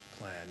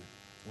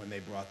when they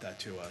brought that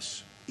to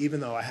us, even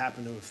though I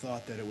happen to have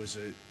thought that it was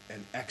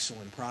an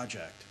excellent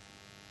project.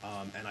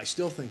 And I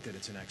still think that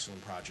it's an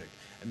excellent project.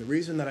 And the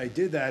reason that I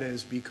did that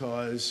is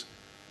because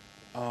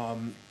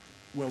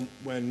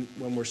when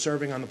we're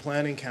serving on the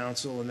Planning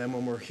Council and then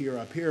when we're here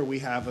up here, we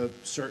have a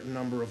certain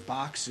number of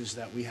boxes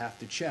that we have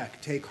to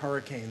check. Take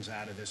hurricanes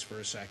out of this for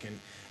a second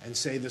and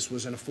say this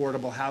was an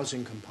affordable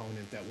housing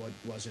component that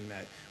wasn't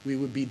met. We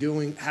would be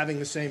having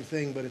the same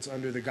thing, but it's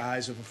under the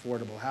guise of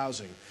affordable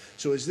housing.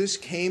 So as this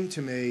came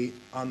to me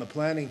on the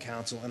Planning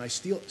Council, and I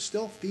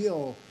still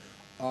feel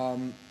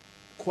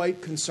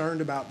quite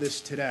concerned about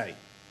this today,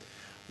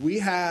 we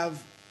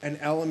have an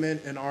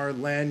element in our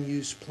land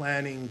use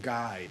planning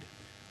guide,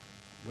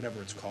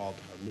 whatever it's called,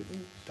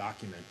 a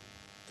document.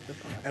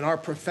 And our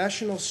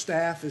professional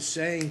staff is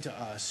saying to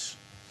us,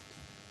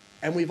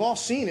 and we've all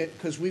seen it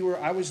because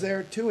I was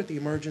there too at the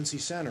emergency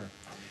center.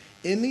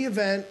 In the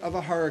event of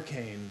a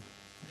hurricane,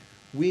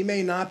 we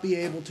may not be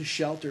able to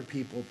shelter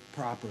people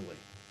properly,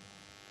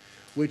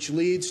 which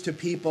leads to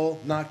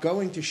people not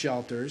going to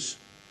shelters,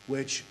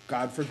 which,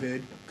 God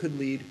forbid, could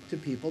lead to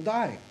people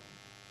dying.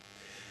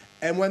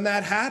 And when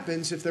that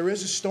happens, if there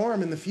is a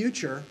storm in the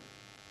future,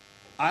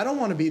 I don't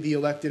want to be the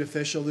elected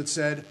official that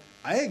said,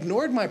 I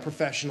ignored my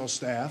professional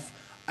staff,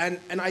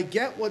 and I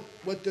get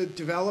what the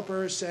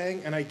developer is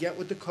saying, and I get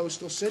what the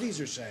coastal cities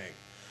are saying.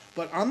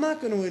 But I'm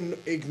not going to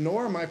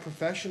ignore my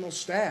professional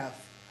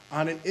staff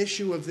on an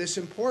issue of this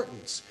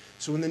importance.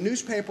 So when the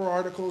newspaper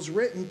article is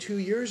written 2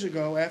 years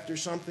ago after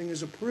something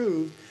is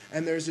approved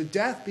and there's a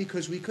death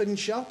because we couldn't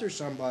shelter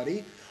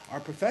somebody, our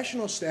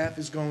professional staff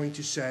is going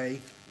to say,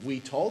 we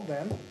told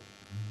them.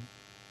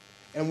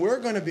 And we're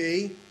going to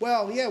be,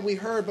 well, yeah, we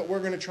heard, but we're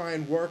going to try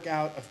and work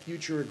out a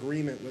future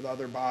agreement with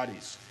other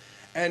bodies.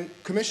 And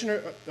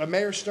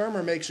Mayor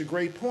Sturmer makes a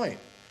great point.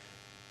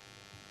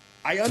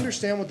 I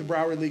understand what the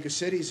Broward League of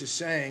Cities is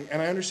saying,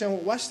 and I understand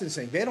what Weston's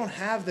saying. They don't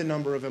have the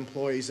number of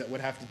employees that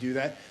would have to do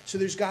that, so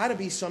there's got to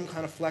be some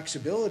kind of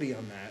flexibility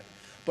on that.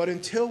 But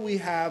until we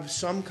have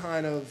some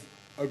kind of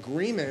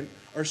agreement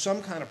or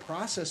some kind of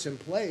process in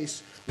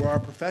place where our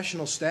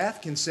professional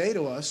staff can say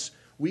to us,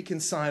 we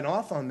can sign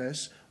off on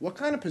this, what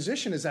kind of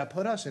position does that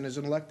put us in as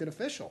an elected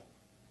official?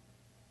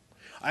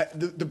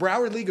 The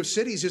Broward League of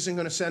Cities isn't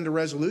going to send a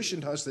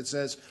resolution to us that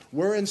says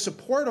we're in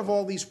support of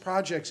all these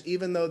projects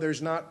even though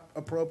there's not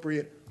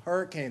appropriate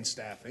hurricane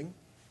staffing.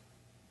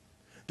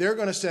 They're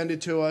going to send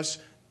it to us,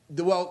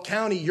 well,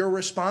 county, you're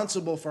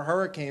responsible for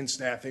hurricane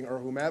staffing or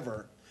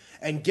whomever,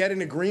 and get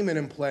an agreement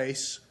in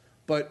place,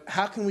 but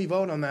how can we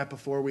vote on that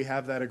before we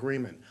have that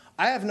agreement?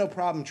 I have no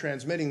problem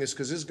transmitting this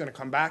because this is going to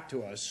come back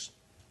to us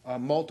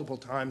multiple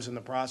times in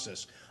the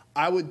process.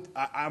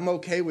 I'm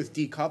okay with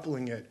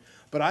decoupling it,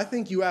 but I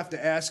think you have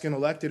to ask an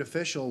elected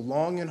official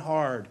long and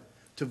hard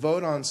to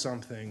vote on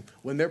something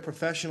when their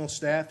professional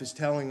staff is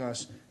telling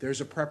us there's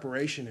a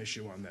preparation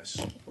issue on this.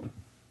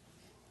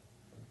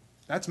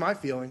 That's my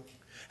feeling.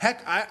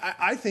 Heck,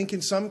 I think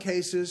in some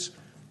cases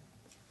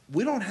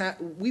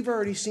we've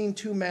already seen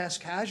 2 mass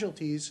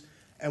casualties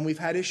and we've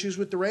had issues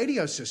with the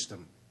radio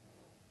system.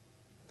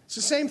 It's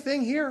the same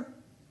thing here.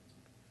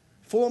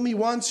 Fool me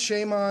once,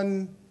 shame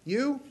on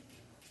you.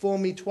 Fool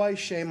me twice,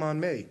 shame on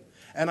me.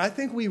 And I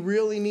think we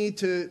really need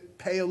to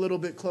pay a little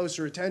bit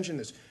closer attention to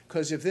this,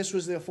 because if this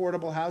was the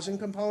affordable housing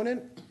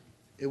component,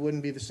 it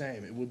wouldn't be the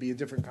same. It would be a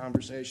different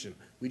conversation.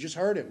 We just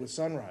heard it with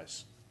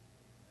Sunrise.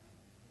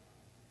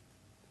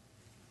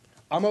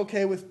 I'm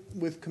okay with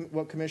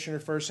what Commissioner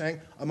First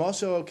saying. I'm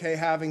also okay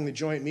having the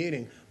joint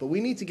meeting, but we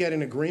need to get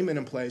an agreement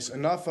in place.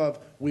 Enough of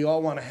we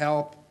all want to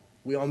help,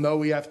 we all know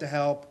we have to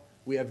help,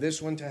 we have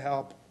this one to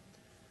help.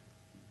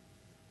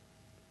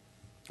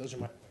 Those are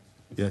my points.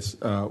 Yes,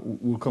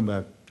 we'll come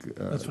back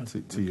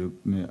to you,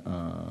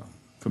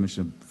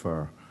 Commissioner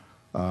Farr.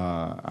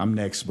 I'm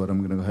next, but I'm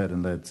going to go ahead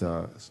and let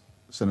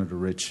Senator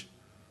Rich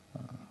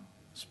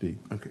speak.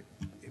 Okay.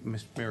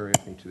 Ms. Mayor,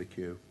 add me to the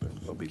queue, but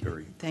I'll be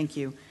very... Thank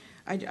you.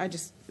 I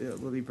just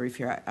will be brief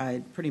here.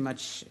 I pretty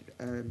much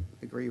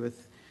agree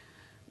with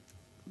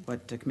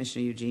what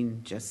Commissioner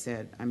Eugene just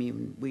said. I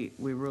mean, we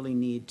really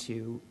need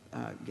to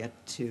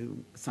get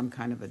to some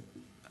kind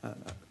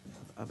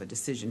of a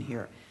decision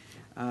here.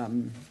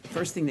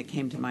 First thing that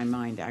came to my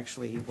mind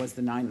actually was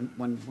the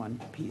 911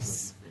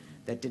 piece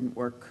that didn't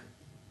work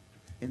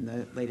in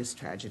the latest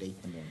tragedy.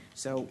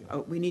 So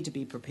we need to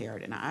be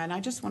prepared. And I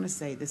just want to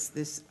say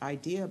this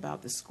idea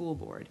about the school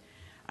board,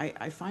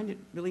 I find it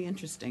really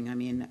interesting. I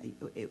mean,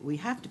 we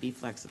have to be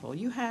flexible.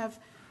 You have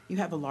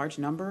a large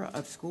number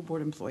of school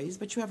board employees,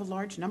 but you have a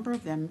large number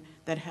of them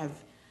that have,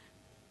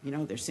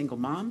 they're single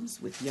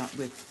moms with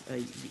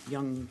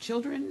young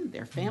children,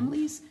 their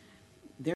families.